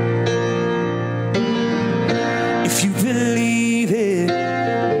 If you believe it,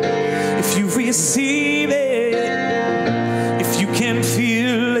 if you receive it, if you can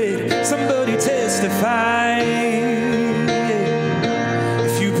feel it, somebody testify.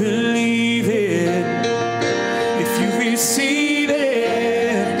 If you believe it, if you receive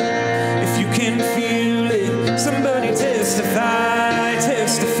it, if you can feel it, somebody testify.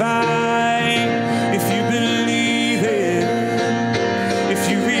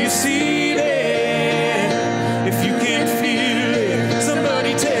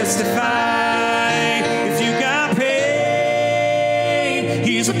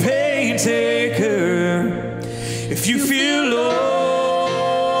 He's a pain taker. If you feel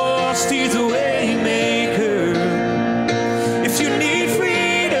lost, He's a way maker. If you need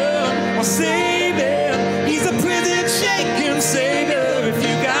freedom or saving, He's a prison shaking savior. If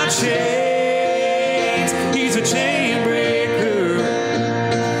you got chains, He's a chain breaker.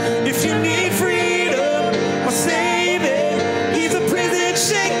 If you need freedom or saving, He's a prison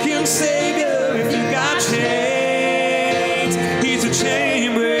shaking savior. If you got chains, He's a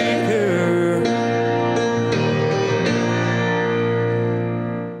chain breaker.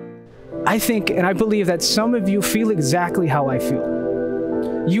 I think and I believe that some of you feel exactly how I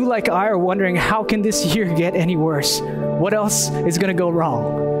feel. You, like I, are wondering, how can this year get any worse? What else is going to go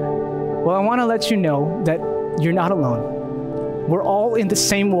wrong? Well, I want to let you know that you're not alone. We're all in the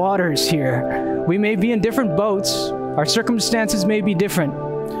same waters here. We may be in different boats. Our circumstances may be different.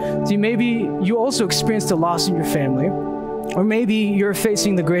 See, maybe you also experienced a loss in your family. Or maybe you're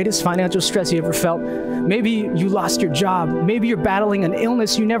facing the greatest financial stress you ever felt. Maybe you lost your job. Maybe you're battling an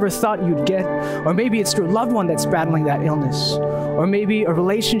illness you never thought you'd get. Or maybe it's your loved one that's battling that illness. Or maybe a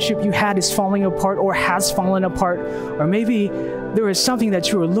relationship you had is falling apart or has fallen apart. Or maybe there is something that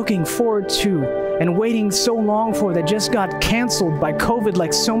you were looking forward to and waiting so long for that just got canceled by COVID,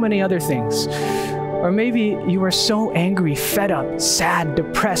 like so many other things. Or maybe you are so angry, fed up, sad,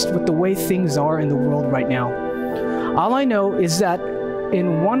 depressed with the way things are in the world right now. All I know is that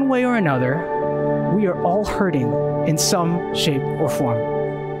in one way or another, we are all hurting in some shape or form.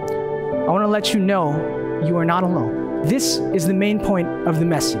 I want to let you know you are not alone. This is the main point of the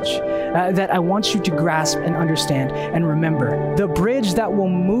message that I want you to grasp and understand and remember. The bridge that will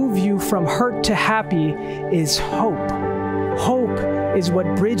move you from hurt to happy is hope. Hope is what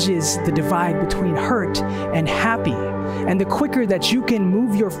bridges the divide between hurt and happy. And the quicker that you can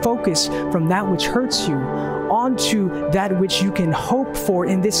move your focus from that which hurts you onto that which you can hope for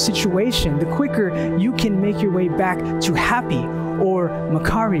in this situation, the quicker you can make your way back to happy, or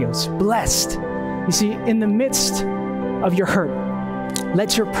Makarios, blessed. You see, in the midst of your hurt,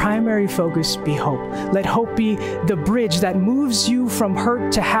 let your primary focus be hope. Let hope be the bridge that moves you from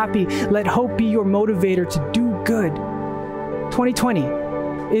hurt to happy. Let hope be your motivator to do good.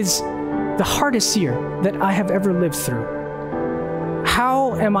 2020 is the hardest year that I have ever lived through.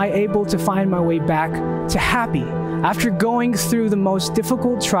 How am I able to find my way back to happy after going through the most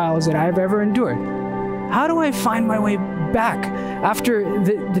difficult trials that I've ever endured? How do I find my way back after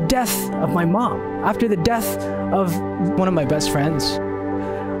the death of my mom, after the death of one of my best friends?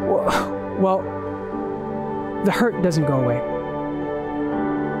 Well, the hurt doesn't go away.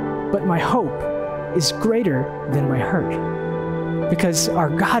 But my hope is greater than my hurt, because our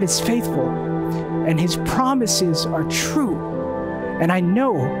God is faithful and His promises are true. And I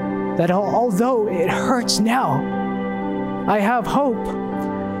know that although it hurts now, I have hope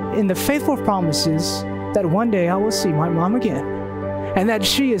in the faithful promises that one day I will see my mom again, and that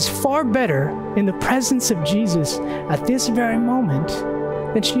she is far better in the presence of Jesus at this very moment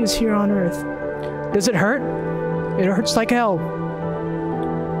than she is here on earth. Does it hurt? It hurts like hell.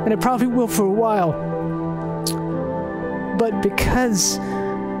 And it probably will for a while. But because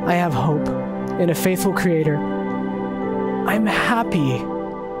I have hope in a faithful Creator, I'm happy.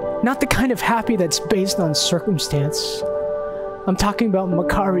 Not the kind of happy that's based on circumstance. I'm talking about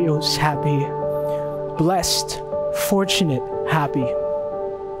Makarios happy, blessed, fortunate happy.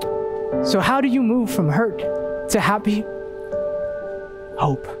 So how do you move from hurt to happy?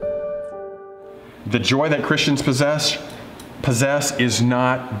 Hope. The joy that Christians possess is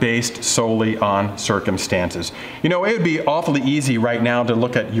not based solely on circumstances. You know, it would be awfully easy right now to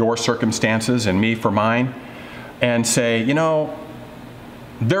look at your circumstances and me for mine and say, you know,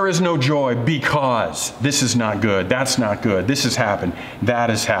 there is no joy because this is not good, that's not good, this has happened,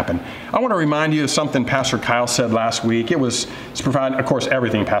 that has happened. I want to remind you of something Pastor Kyle said last week. It's provided, of course,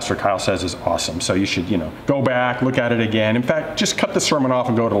 everything Pastor Kyle says is awesome. So you should, go back, look at it again. In fact, just cut the sermon off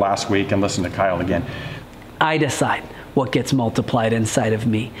and go to last week and listen to Kyle again. I decide what gets multiplied inside of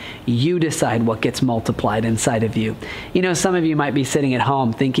me. You decide what gets multiplied inside of you. You know, some of you might be sitting at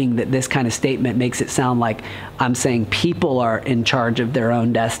home thinking that this kind of statement makes it sound like I'm saying people are in charge of their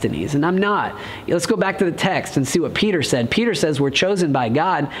own destinies, and I'm not. Let's go back to the text and see what Peter said. Peter says we're chosen by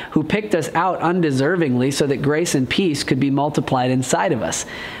God, who picked us out undeservingly so that grace and peace could be multiplied inside of us.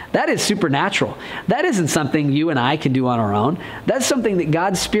 That is supernatural. That isn't something you and I can do on our own. That's something that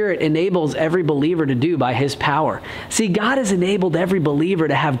God's Spirit enables every believer to do by His power. See, God has enabled every believer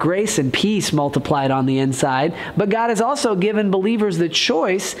to have grace and peace multiplied on the inside, but God has also given believers the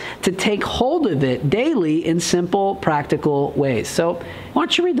choice to take hold of it daily in simple, practical ways. So why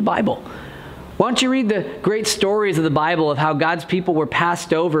don't you read the Bible? Why don't you read the great stories of the Bible of how God's people were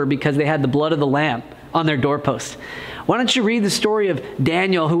passed over because they had the blood of the Lamb on their doorpost? Why don't you read the story of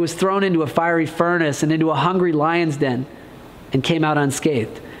Daniel, who was thrown into a fiery furnace and into a hungry lion's den and came out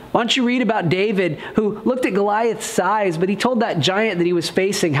unscathed? Why don't you read about David, who looked at Goliath's size, but he told that giant that he was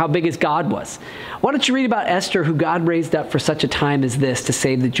facing how big his God was? Why don't you read about Esther, who God raised up for such a time as this to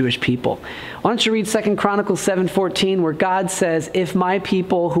save the Jewish people? Why don't you read 2 Chronicles 7:14, where God says, if my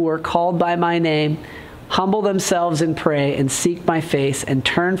people who are called by my name humble themselves and pray and seek my face and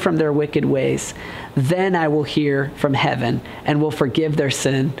turn from their wicked ways, then I will hear from heaven and will forgive their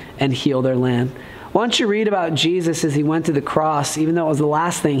sin and heal their land. Why don't you read about Jesus as he went to the cross, even though it was the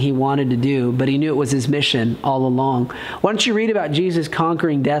last thing he wanted to do, but he knew it was his mission all along? Why don't you read about Jesus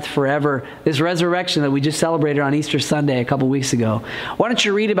conquering death forever, this resurrection that we just celebrated on Easter Sunday a couple weeks ago? Why don't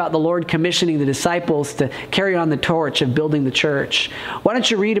you read about the Lord commissioning the disciples to carry on the torch of building the church? Why don't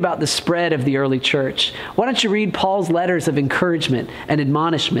you read about the spread of the early church? Why don't you read Paul's letters of encouragement and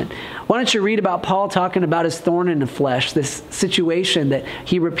admonishment? Why don't you read about Paul talking about his thorn in the flesh, this situation that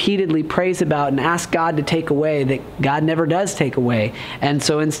he repeatedly prays about and asks God to take away, that God never does take away. And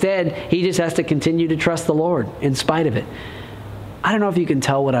so instead, he just has to continue to trust the Lord in spite of it. I don't know if you can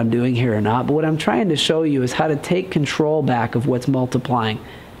tell what I'm doing here or not, but what I'm trying to show you is how to take control back of what's multiplying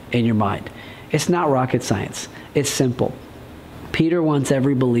in your mind. It's not rocket science. It's simple. Peter wants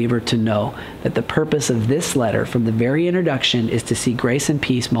every believer to know that the purpose of this letter from the very introduction is to see grace and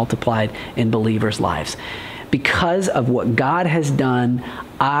peace multiplied in believers' lives. Because of what God has done,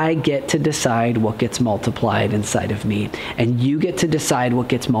 I get to decide what gets multiplied inside of me, and you get to decide what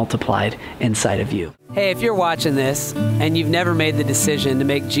gets multiplied inside of you. Hey, if you're watching this and you've never made the decision to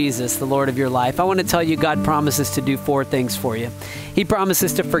make Jesus the Lord of your life, I want to tell you God promises to do 4 things for you. He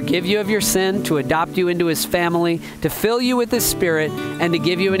promises to forgive you of your sin, to adopt you into his family, to fill you with his Spirit, and to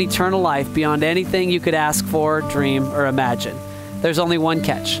give you an eternal life beyond anything you could ask for, dream, or imagine. There's only one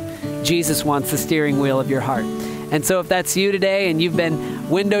catch. Jesus wants the steering wheel of your heart. And so if that's you today and you've been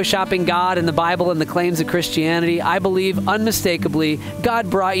window shopping God and the Bible and the claims of Christianity, I believe unmistakably God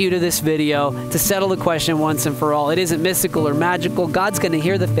brought you to this video to settle the question once and for all. It isn't mystical or magical. God's going to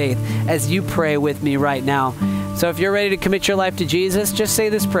hear the faith as you pray with me right now. So if you're ready to commit your life to Jesus, just say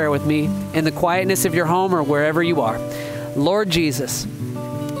this prayer with me in the quietness of your home or wherever you are. Lord Jesus,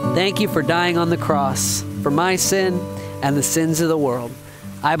 thank you for dying on the cross for my sin and the sins of the world.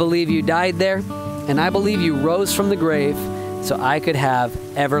 I believe you died there, and I believe you rose from the grave so I could have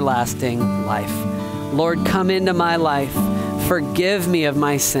everlasting life. Lord, come into my life. Forgive me of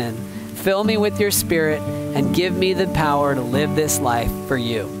my sin. Fill me with your Spirit and give me the power to live this life for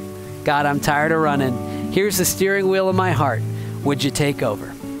you. God, I'm tired of running. Here's the steering wheel of my heart. Would you take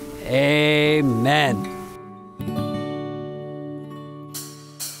over? Amen.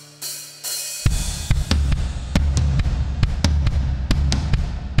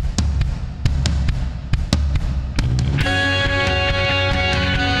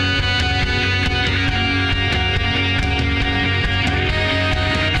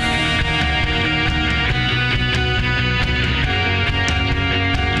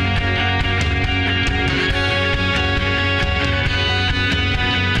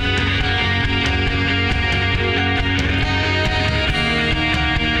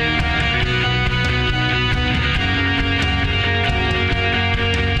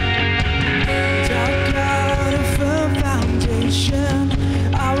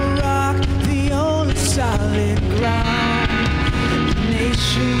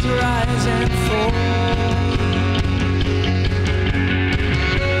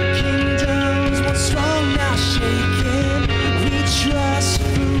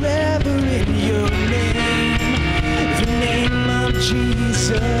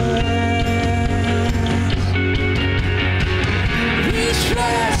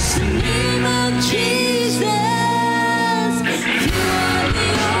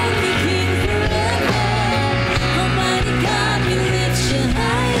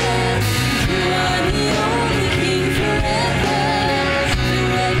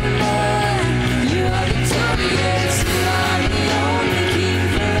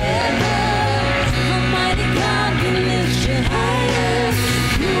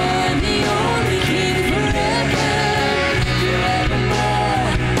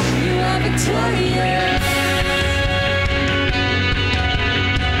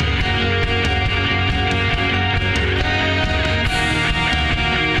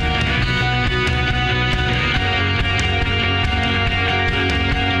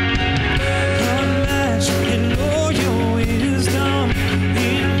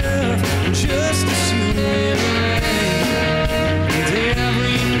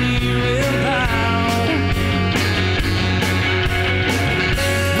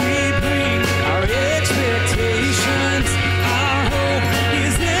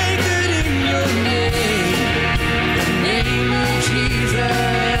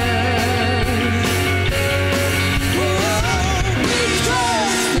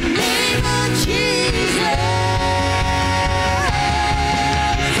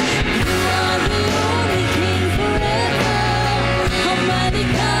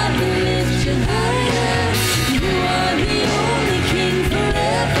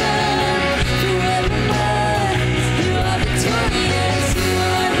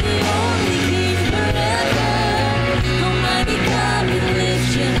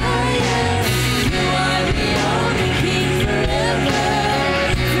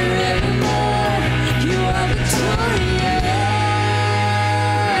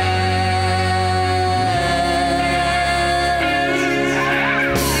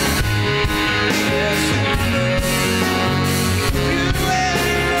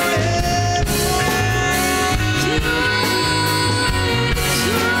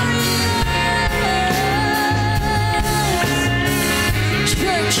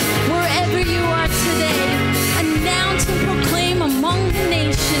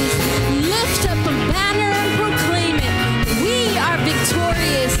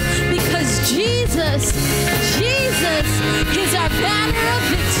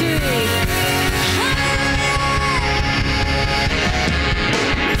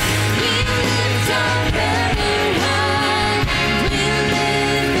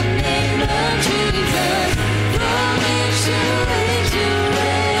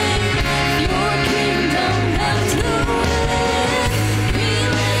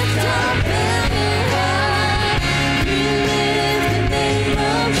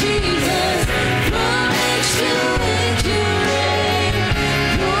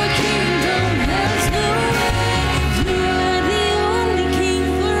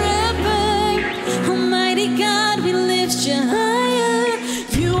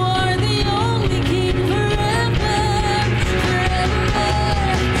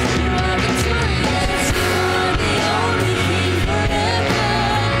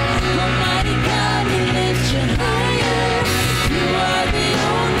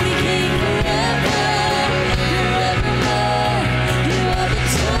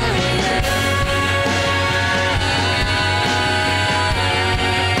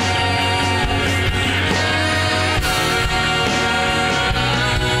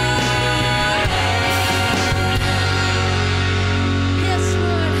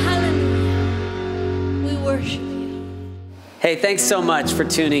 thanks so much for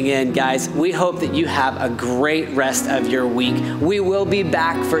tuning in, guys. We hope that you have a great rest of your week. We will be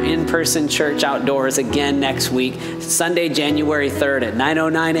back for in-person church outdoors again next week, Sunday, January 3rd at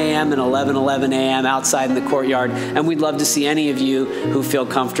 9:09 a.m. and 11:11 a.m. outside in the courtyard. And we'd love to see any of you who feel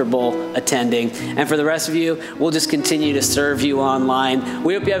comfortable attending. And for the rest of you, we'll just continue to serve you online.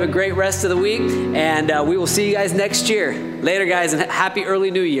 We hope you have a great rest of the week, and we will see you guys next year. Later, guys, and happy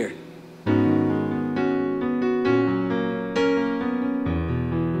early New Year.